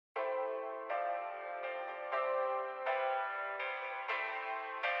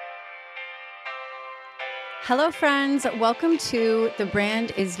Hello, friends. Welcome to the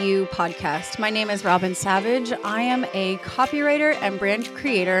Brand Is You podcast. My name is Robin Savage. I am a copywriter and brand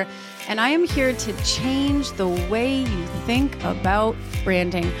creator, and I am here to change the way you think about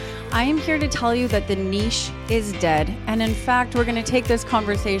branding. I am here to tell you that the niche is dead. And in fact, we're going to take this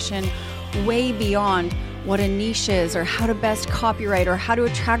conversation way beyond what a niche is or how to best copywrite or how to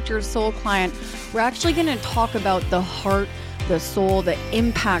attract your soul client. We're actually going to talk about the heart, the soul, the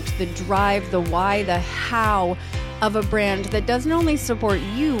impact, the drive, the why, the how of a brand that doesn't only support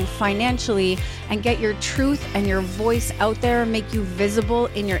you financially and get your truth and your voice out there, make you visible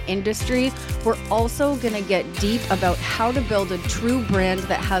in your industry. We're also going to get deep about how to build a true brand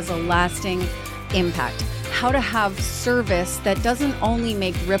that has a lasting impact. How to have service that doesn't only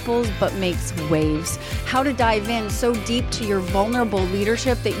make ripples, but makes waves. How to dive in so deep to your vulnerable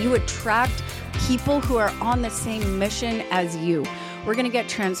leadership that you attract people who are on the same mission as you. We're going to get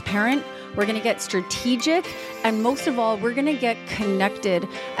transparent. We're going to get strategic. And most of all, we're going to get connected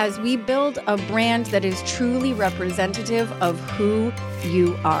as we build a brand that is truly representative of who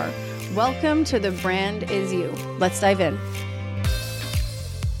you are. Welcome to The Brand Is You. Let's dive in.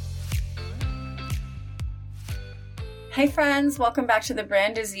 Hey friends, welcome back to the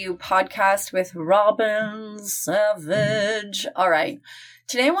Brand Is You podcast with Robin Savage. All right.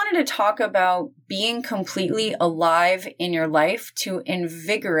 Today I wanted to talk about being completely alive in your life to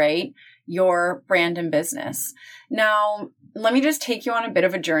invigorate your brand and business. Now, let me just take you on a bit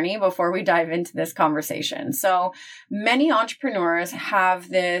of a journey before we dive into this conversation. So many entrepreneurs have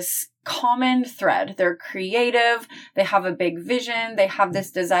this common thread. They're creative. They have a big vision. They have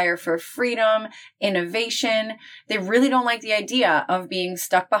this desire for freedom, innovation. They really don't like the idea of being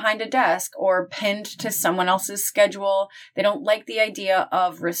stuck behind a desk or pinned to someone else's schedule. They don't like the idea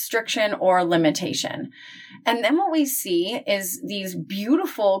of restriction or limitation. And then what we see is these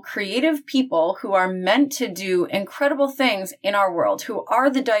beautiful, creative people who are meant to do incredible things in our world, who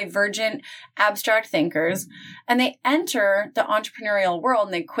are the divergent, abstract thinkers, and they enter the entrepreneurial world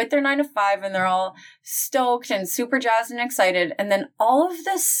and they quit their 9-to-5 and they're all stoked and super jazzed and excited. And then all of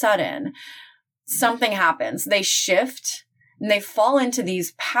a sudden, something happens. They shift and they fall into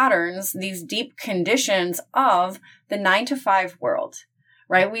these patterns, these deep conditions of the 9-to-5 world.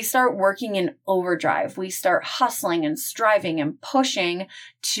 Right? We start working in overdrive. We start hustling and striving and pushing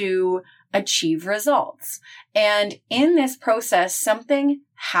to achieve results. And in this process, something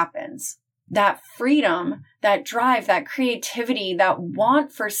happens. That freedom, that drive, that creativity, that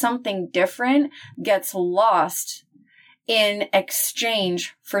want for something different gets lost in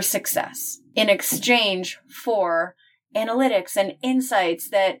exchange for success, in exchange for analytics and insights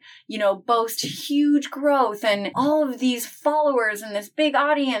that, boast huge growth and all of these followers and this big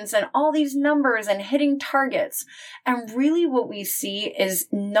audience and all these numbers and hitting targets. And really what we see is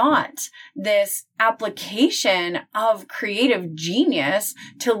not this application of creative genius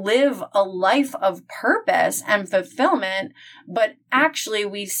to live a life of purpose and fulfillment, but actually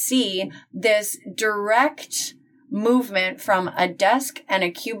we see this direct movement from a desk and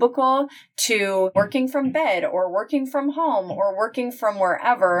a cubicle to working from bed or working from home or working from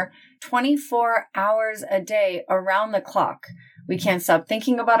wherever 24 hours a day around the clock. We can't stop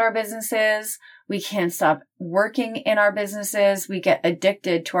thinking about our businesses. We can't stop working in our businesses. We get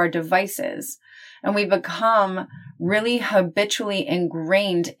addicted to our devices and we become really habitually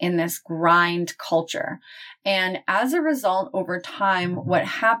ingrained in this grind culture. And as a result, over time, what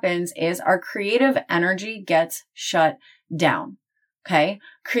happens is our creative energy gets shut down. Okay.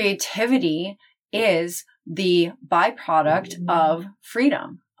 Creativity is the byproduct of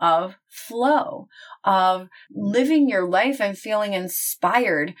freedom, of flow, of living your life and feeling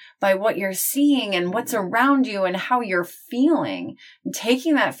inspired by what you're seeing and what's around you and how you're feeling,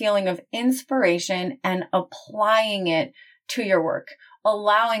 taking that feeling of inspiration and applying it to your work,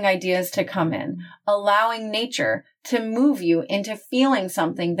 allowing ideas to come in, allowing nature to move you into feeling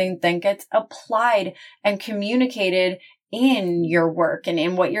something that then gets applied and communicated in your work and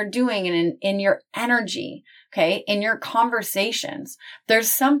in what you're doing and in your energy. Okay. In your conversations,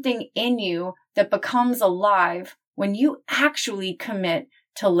 there's something in you that becomes alive when you actually commit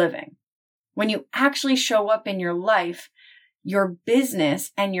to living. When you actually show up in your life, your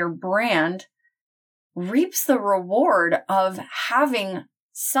business and your brand reaps the reward of having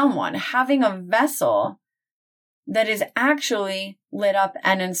a vessel that is actually lit up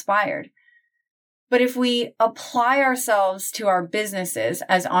and inspired. But if we apply ourselves to our businesses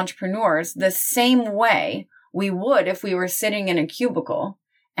as entrepreneurs the same way we would if we were sitting in a cubicle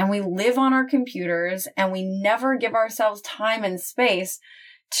and we live on our computers and we never give ourselves time and space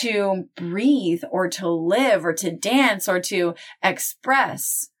to breathe or to live or to dance or to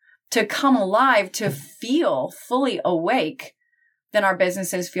express, to come alive, to feel fully awake, then our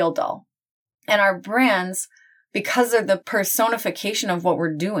businesses feel dull. And our brands, because they're the personification of what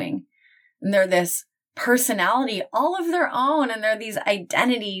we're doing, and they're this personality all of their own, and they're these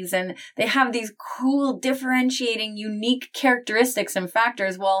identities, and they have these cool, differentiating, unique characteristics and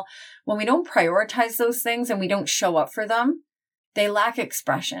factors. Well, when we don't prioritize those things and we don't show up for them, they lack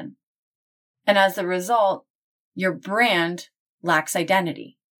expression. And as a result, your brand lacks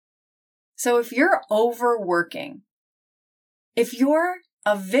identity. So if you're overworking, if you're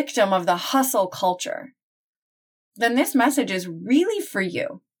a victim of the hustle culture, then this message is really for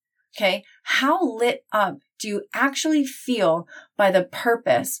you. Okay. How lit up do you actually feel by the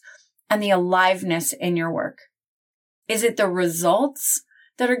purpose and the aliveness in your work? Is it the results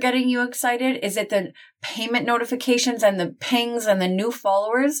that are getting you excited? Is it the payment notifications and the pings and the new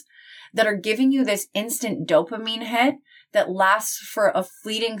followers that are giving you this instant dopamine hit that lasts for a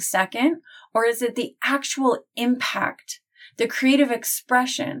fleeting second? Or is it the actual impact, the creative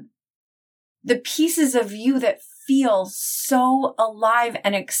expression, the pieces of you that feel so alive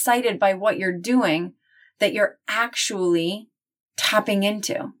and excited by what you're doing that you're actually tapping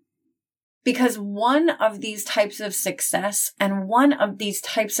into? Because one of these types of success and one of these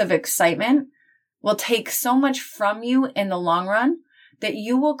types of excitement will take so much from you in the long run that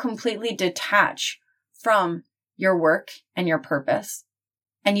you will completely detach from your work and your purpose.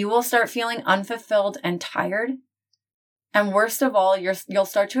 And you will start feeling unfulfilled and tired. And worst of all, you'll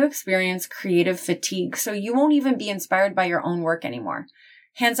start to experience creative fatigue. So you won't even be inspired by your own work anymore.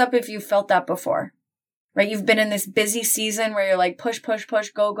 Hands up if you felt that before, right? You've been in this busy season where you're like, push, push, push,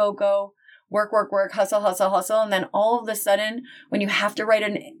 go, go, go, work, work, work, hustle, hustle, hustle. And then all of a sudden, when you have to write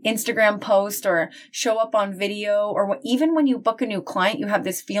an Instagram post or show up on video, or even when you book a new client, you have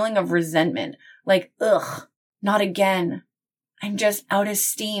this feeling of resentment. Like, ugh, not again. I'm just out of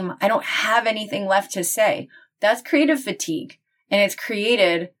steam. I don't have anything left to say. That's creative fatigue, and it's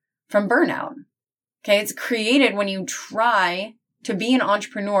created from burnout. Okay. It's created when you try to be an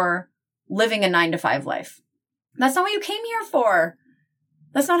entrepreneur living a 9-to-5 life. That's not what you came here for.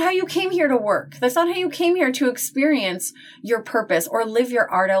 That's not how you came here to work. That's not how you came here to experience your purpose or live your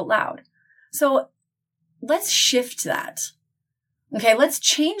art out loud. So let's shift that. Okay. Let's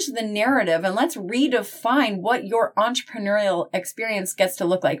change the narrative and let's redefine what your entrepreneurial experience gets to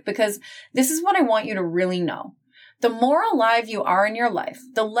look like, because this is what I want you to really know. The more alive you are in your life,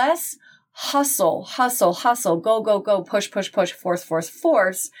 the less hustle, hustle, hustle, go, go, go, push, push, push, force, force,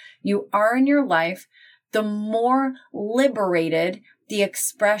 force you are in your life, the more liberated the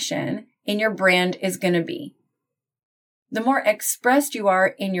expression in your brand is going to be. The more expressed you are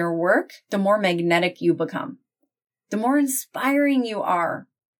in your work, the more magnetic you become. The more inspiring you are,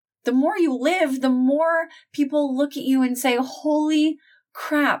 the more you live, the more people look at you and say, holy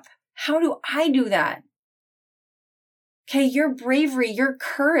crap, how do I do that? Okay, your bravery, your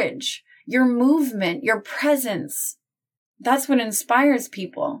courage, your movement, your presence, that's what inspires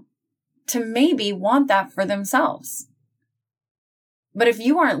people to maybe want that for themselves. But if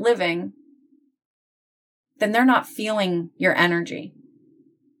you aren't living, then they're not feeling your energy.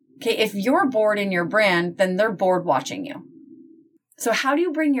 Okay, if you're bored in your brand, then they're bored watching you. So how do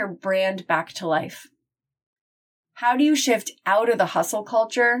you bring your brand back to life? How do you shift out of the hustle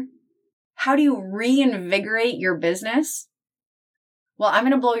culture? How do you reinvigorate your business? Well, I'm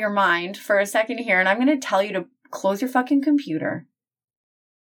going to blow your mind for a second here, and I'm going to tell you to close your fucking computer.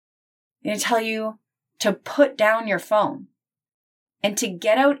 I'm going to tell you to put down your phone and to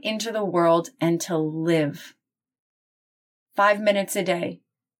get out into the world and to live. 5 minutes a day.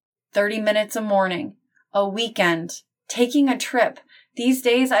 30 minutes a morning, a weekend, taking a trip. These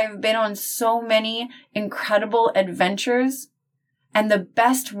days, I've been on so many incredible adventures, and the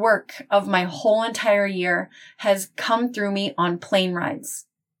best work of my whole entire year has come through me on plane rides,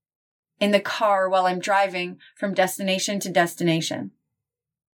 in the car while I'm driving from destination to destination,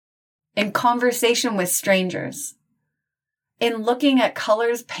 in conversation with strangers, in looking at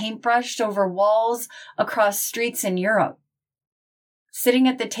colors paintbrushed over walls across streets in Europe, sitting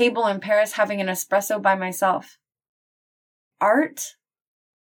at the table in Paris having an espresso by myself. Art,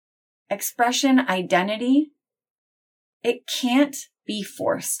 expression, identity, it can't be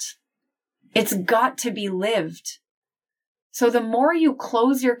forced. It's got to be lived. So the more you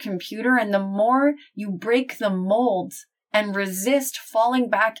close your computer and the more you break the mold and resist falling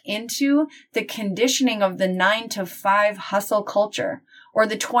back into the conditioning of the 9-to-5 hustle culture or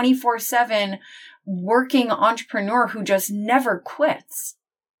the 24/7 working entrepreneur who just never quits,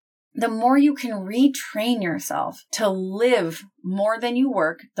 the more you can retrain yourself to live more than you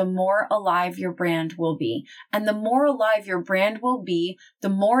work, the more alive your brand will be. And the more alive your brand will be, the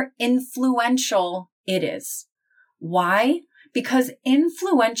more influential it is. Why? Because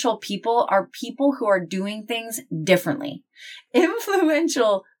influential people are people who are doing things differently.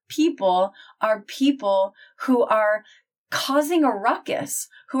 Influential people are people who are causing a ruckus,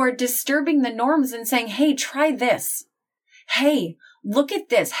 who are disturbing the norms and saying, hey, try this. Hey, look at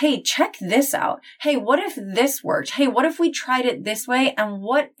this. Hey, check this out. Hey, what if this worked? Hey, what if we tried it this way? And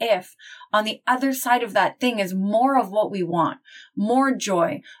what if on the other side of that thing is more of what we want? More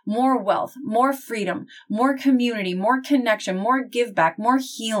joy, more wealth, more freedom, more community, more connection, more give back, more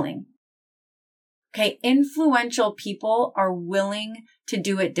healing. Okay, influential people are willing to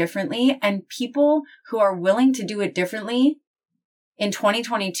do it differently, and people who are willing to do it differently in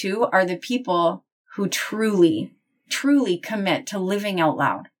 2022 are the people who truly commit to living out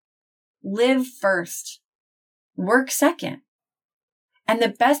loud. Live first, work second. And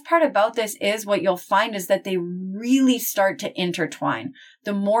the best part about this is what you'll find is that they really start to intertwine.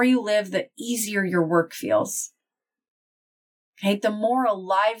 The more you live, the easier your work feels. Okay, the more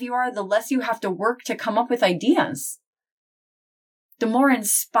alive you are, the less you have to work to come up with ideas. The more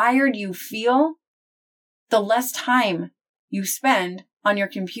inspired you feel, the less time you spend on your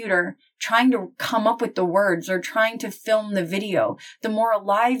computer trying to come up with the words or trying to film the video. The more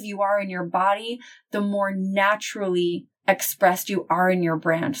alive you are in your body, the more naturally expressed you are in your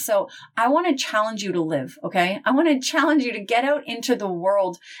brand. So I want to challenge you to live, okay? I want to challenge you to get out into the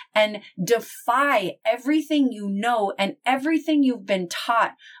world and defy everything you know and everything you've been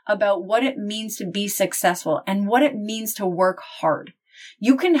taught about what it means to be successful and what it means to work hard.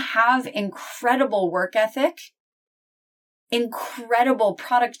 You can have incredible work ethic, incredible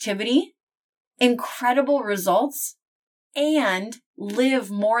productivity, incredible results, and live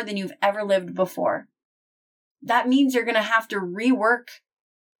more than you've ever lived before. That means you're going to have to rework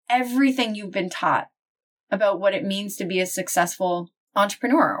everything you've been taught about what it means to be a successful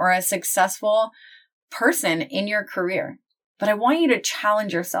entrepreneur or a successful person in your career. But I want you to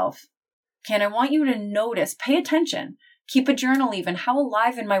challenge yourself. Okay, and I want you to notice, pay attention, keep a journal even. How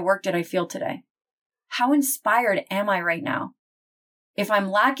alive in my work did I feel today? How inspired am I right now? If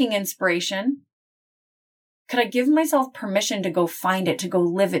I'm lacking inspiration, could I give myself permission to go find it, to go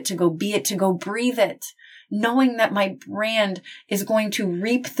live it, to go be it, to go breathe it, knowing that my brand is going to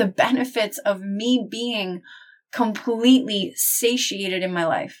reap the benefits of me being completely satiated in my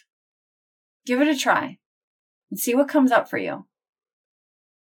life? Give it a try and see what comes up for you.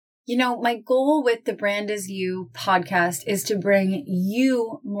 You know, my goal with the Brand Is You podcast is to bring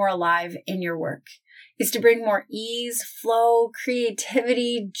you more alive in your work, is to bring more ease, flow,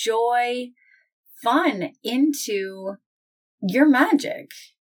 creativity, joy, fun into your magic,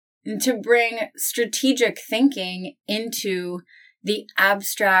 and to bring strategic thinking into the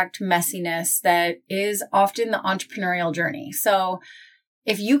abstract messiness that is often the entrepreneurial journey. So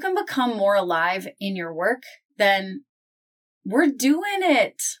if you can become more alive in your work, then we're doing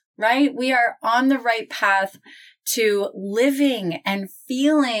it, right? We are on the right path to living and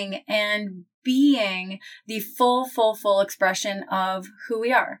feeling and being the full expression of who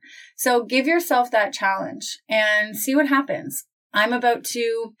we are. So give yourself that challenge and see what happens. I'm about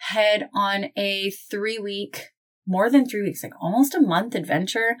to head on a 3-week, more than 3 weeks, like almost a month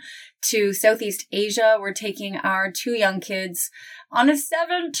adventure to Southeast Asia. We're taking our 2 young kids on a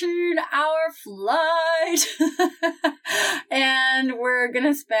 17-hour flight. And we're going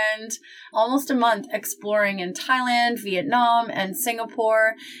to spend almost a month exploring in Thailand, Vietnam, and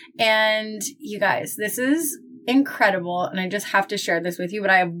Singapore. And you guys, this is incredible. And I just have to share this with you, but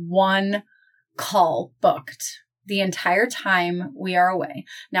I have 1 call booked the entire time we are away.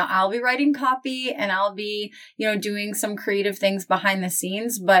 Now, I'll be writing copy and I'll be, doing some creative things behind the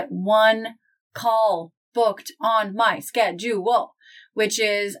scenes, but 1 call booked on my schedule, which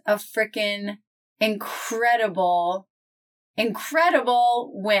is a freaking incredible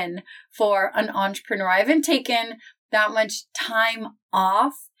win for an entrepreneur. I haven't taken that much time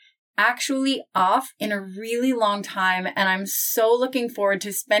actually off in a really long time. And I'm so looking forward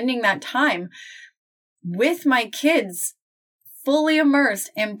to spending that time with my kids, fully immersed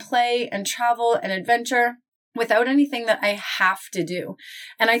in play and travel and adventure without anything that I have to do.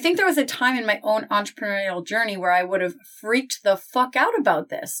 And I think there was a time in my own entrepreneurial journey where I would have freaked the fuck out about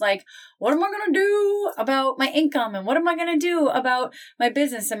this. Like, what am I going to do about my income? And what am I going to do about my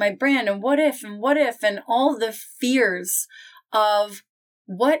business and my brand? And what if, and all the fears of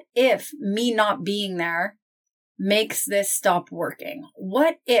what if me not being there makes this stop working?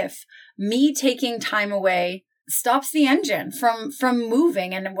 What if me taking time away stops the engine from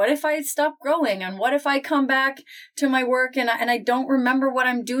moving. And what if I stop growing? And what if I come back to my work and I don't remember what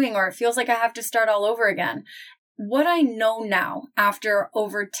I'm doing, or it feels like I have to start all over again? What I know now, after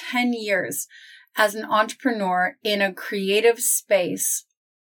over 10 years as an entrepreneur in a creative space,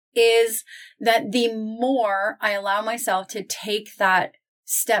 is that the more I allow myself to take that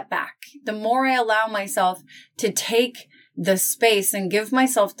step back, the more I allow myself to take the space and give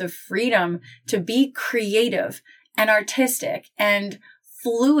myself the freedom to be creative and artistic and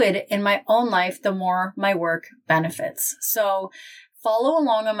fluid in my own life, the more my work benefits. So follow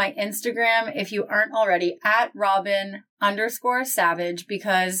along on my Instagram if you aren't already at Robin_Savage,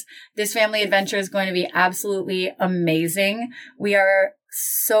 because this family adventure is going to be absolutely amazing. We are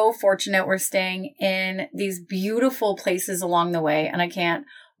so fortunate. We're staying in these beautiful places along the way, and I can't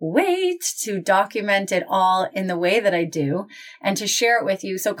wait to document it all in the way that I do and to share it with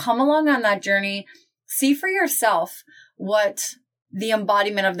you. So come along on that journey. See for yourself what the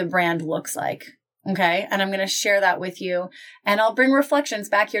embodiment of the brand looks like. Okay. And I'm going to share that with you, and I'll bring reflections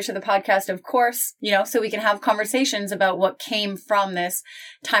back here to the podcast, of course, so we can have conversations about what came from this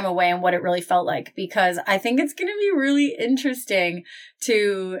time away and what it really felt like, because I think it's going to be really interesting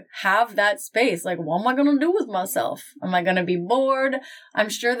to have that space. Like, what am I going to do with myself? Am I going to be bored? I'm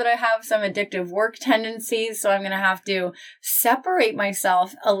sure that I have some addictive work tendencies, so I'm going to have to separate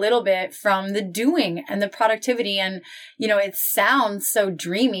myself a little bit from the doing and the productivity. And, it sounds so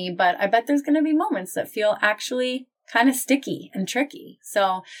dreamy, but I bet there's going to be moments that feel actually kind of sticky and tricky.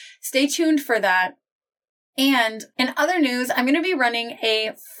 So stay tuned for that. And in other news, I'm going to be running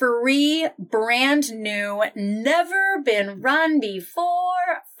a free, brand new, never been run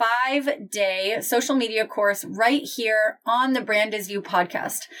before 5-day social media course right here on the Brand Is You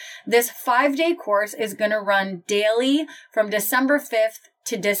podcast. This 5-day course is going to run daily from December 5th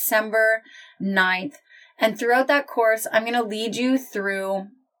to December 9th. And throughout that course, I'm going to lead you through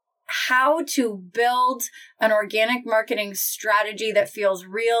how to build an organic marketing strategy that feels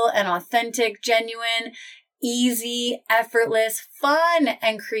real and authentic, genuine, easy, effortless, fun,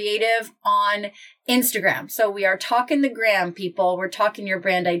 and creative on Instagram. So we are talking the gram, people. We're talking your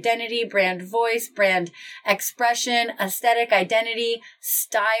brand identity, brand voice, brand expression, aesthetic identity,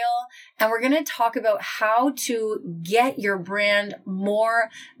 style. And we're going to talk about how to get your brand more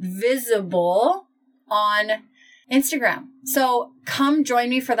visible on Instagram. So come join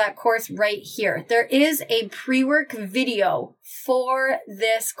me for that course right here. There is a pre-work video for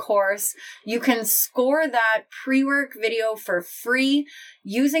this course. You can score that pre-work video for free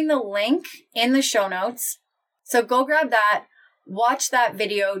using the link in the show notes. So go grab that, watch that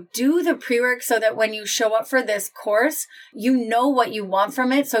video, do the pre-work so that when you show up for this course, you know what you want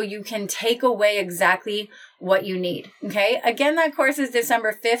from it so you can take away exactly what you need. Okay. Again, that course is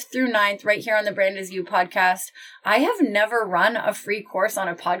December 5th through 9th right here on the Brand Is You podcast. I have never run a free course on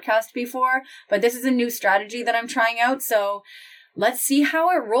a podcast before, but this is a new strategy that I'm trying out. So let's see how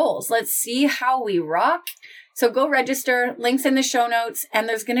it rolls. Let's see how we rock. So go register, links in the show notes, and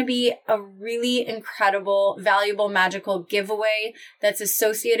there's going to be a really incredible, valuable, magical giveaway that's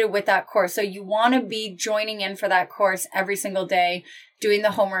associated with that course. So you want to be joining in for that course every single day, doing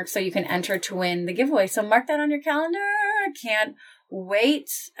the homework so you can enter to win the giveaway. So mark that on your calendar. I can't wait.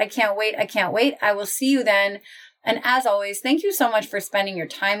 I can't wait. I will see you then. And as always, thank you so much for spending your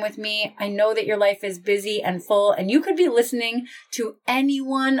time with me. I know that your life is busy and full, and you could be listening to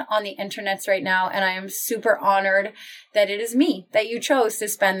anyone on the internets right now. And I am super honored that it is me that you chose to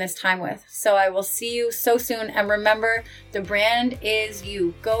spend this time with. So I will see you so soon. And remember, the brand is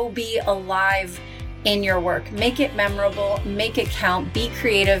you. Go be alive in your work. Make it memorable, make it count, be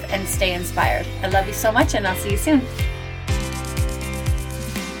creative, and stay inspired. I love you so much, and I'll see you soon.